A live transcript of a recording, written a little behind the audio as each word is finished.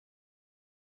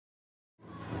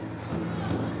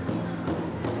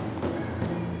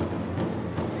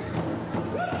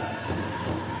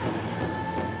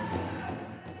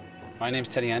My name's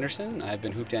Teddy Anderson. I've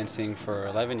been hoop dancing for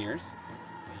 11 years.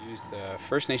 I use the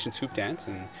First Nations hoop dance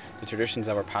and the traditions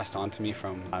that were passed on to me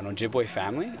from an Ojibwe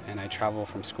family, and I travel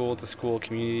from school to school,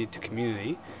 community to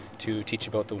community to teach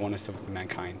about the oneness of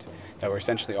mankind, that we're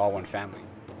essentially all one family.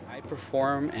 I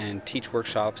perform and teach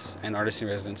workshops and artist in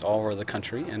residence all over the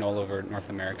country and all over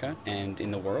North America and in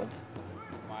the world.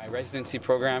 My residency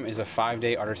program is a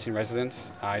 5-day artist in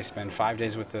residence. I spend 5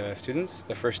 days with the students.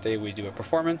 The first day we do a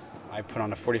performance. I put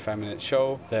on a 45-minute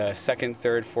show. The second,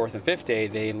 third, fourth, and fifth day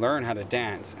they learn how to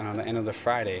dance, and on the end of the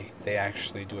Friday they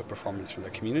actually do a performance for the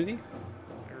community.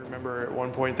 I remember at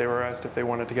one point they were asked if they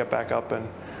wanted to get back up and,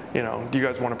 you know, do you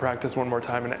guys want to practice one more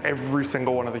time? And every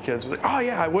single one of the kids was like, oh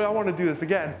yeah, I want to do this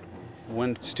again.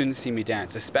 When students see me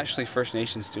dance, especially First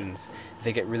Nations students,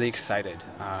 they get really excited.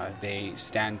 They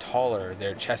stand taller,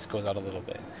 their chest goes out a little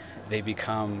bit. They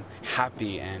become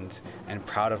happy and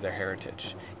proud of their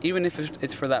heritage. Even if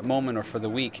it's for that moment or for the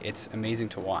week, it's amazing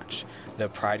to watch the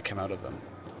pride come out of them.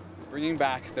 Bringing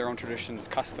back their own traditions,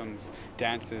 customs,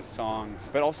 dances, songs,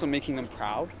 but also making them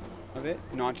proud of it.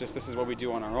 Not just this is what we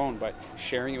do on our own, but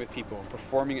sharing it with people,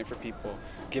 performing it for people,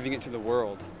 giving it to the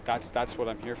world. That's what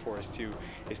I'm here for, is to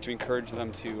encourage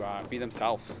them to be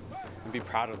themselves and be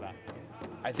proud of that.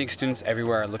 I think students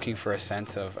everywhere are looking for a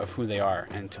sense of who they are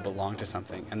and to belong to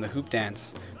something. And the hoop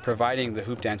dance, providing the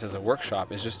hoop dance as a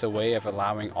workshop, is just a way of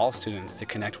allowing all students to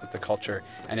connect with the culture,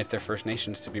 and if they're First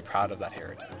Nations, to be proud of that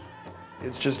heritage.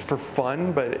 It's just for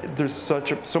fun, but there's so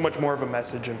much more of a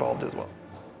message involved as well.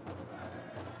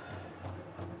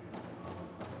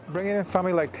 Bringing in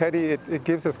somebody like Teddy, it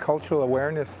gives us cultural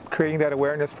awareness, creating that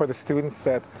awareness for the students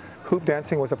that hoop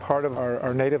dancing was a part of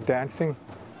our native dancing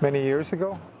many years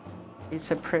ago.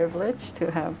 It's a privilege to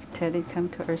have Teddy come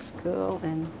to our school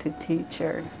and to teach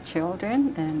our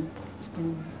children, and it's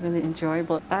been really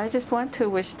enjoyable. I just want to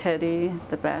wish Teddy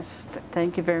the best.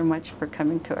 Thank you very much for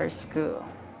coming to our school.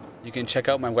 You can check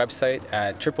out my website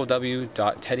at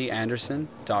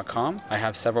www.teddyanderson.com. I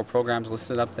have several programs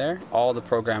listed up there. All the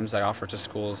programs I offer to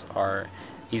schools are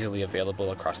easily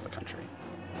available across the country.